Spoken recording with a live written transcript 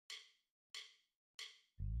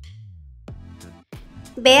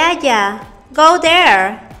Ve allá. Go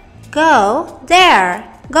there. Go there.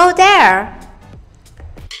 Go there.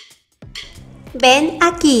 Ven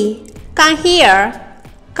aquí. Come here.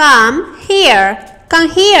 Come here. Come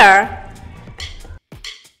here.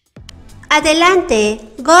 Adelante.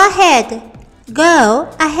 Go ahead. Go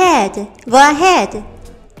ahead. Go ahead.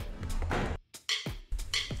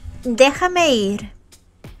 Déjame ir.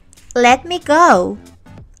 Let me go.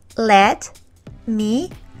 Let me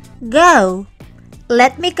go.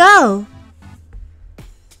 Let me go.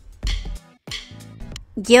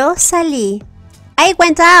 Yo salí. I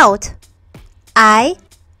went out. I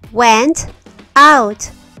went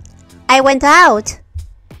out. I went out.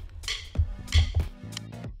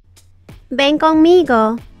 Ven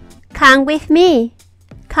conmigo. Come with me.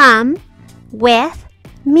 Come with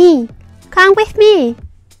me. Come with me.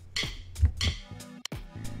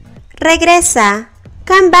 Regresa.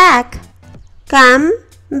 Come back. Come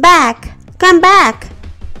back. Come back.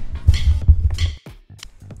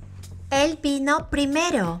 Él vino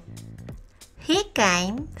primero. He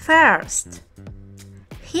came first.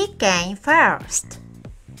 He came first.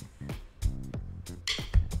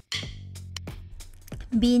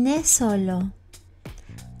 Vine solo.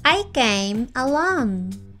 I came alone.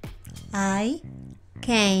 I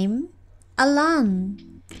came alone.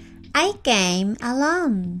 I came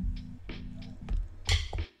alone.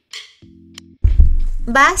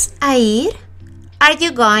 ¿Vas a ir? Are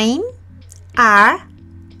you going? Are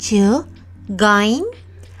you going?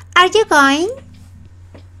 Are you going?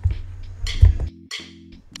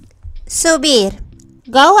 Subir.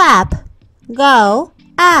 Go up. Go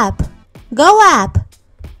up. Go up.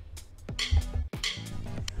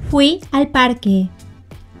 Fui al parque.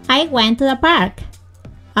 I went to the park.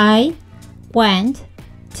 I went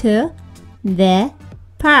to the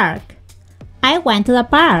park. I went to the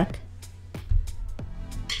park.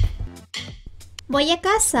 Voy a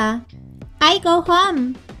casa. I go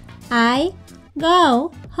home. I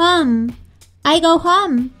go home. I go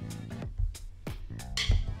home.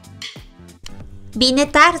 Vine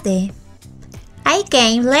tarde. I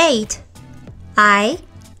came late. I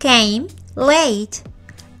came late.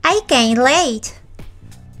 I came late.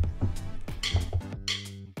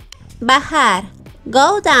 Bajar.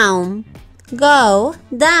 Go down. Go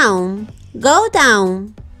down. Go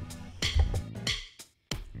down.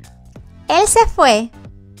 Él se fue.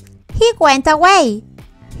 He went away.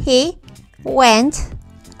 He went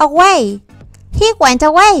away. He went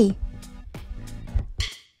away.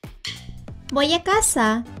 Voy a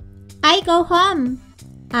casa. I go home.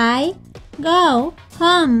 I go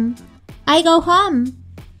home. I go home.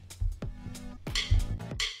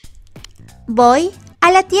 Voy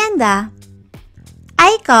a la tienda.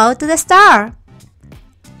 I go to the store.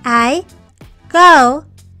 I go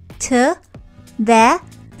to the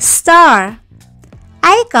store.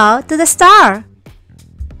 I go to the store.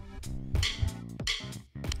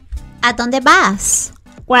 ¿A dónde vas?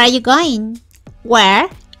 Where are you going? Where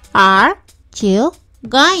are you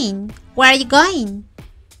going? Where are you going?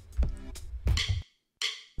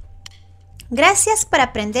 Gracias por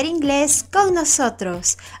aprender inglés con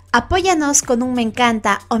nosotros. Apóyanos con un me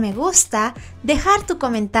encanta o me gusta, dejar tu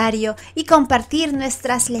comentario y compartir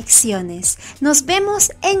nuestras lecciones. Nos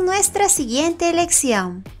vemos en nuestra siguiente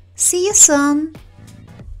lección. See you soon.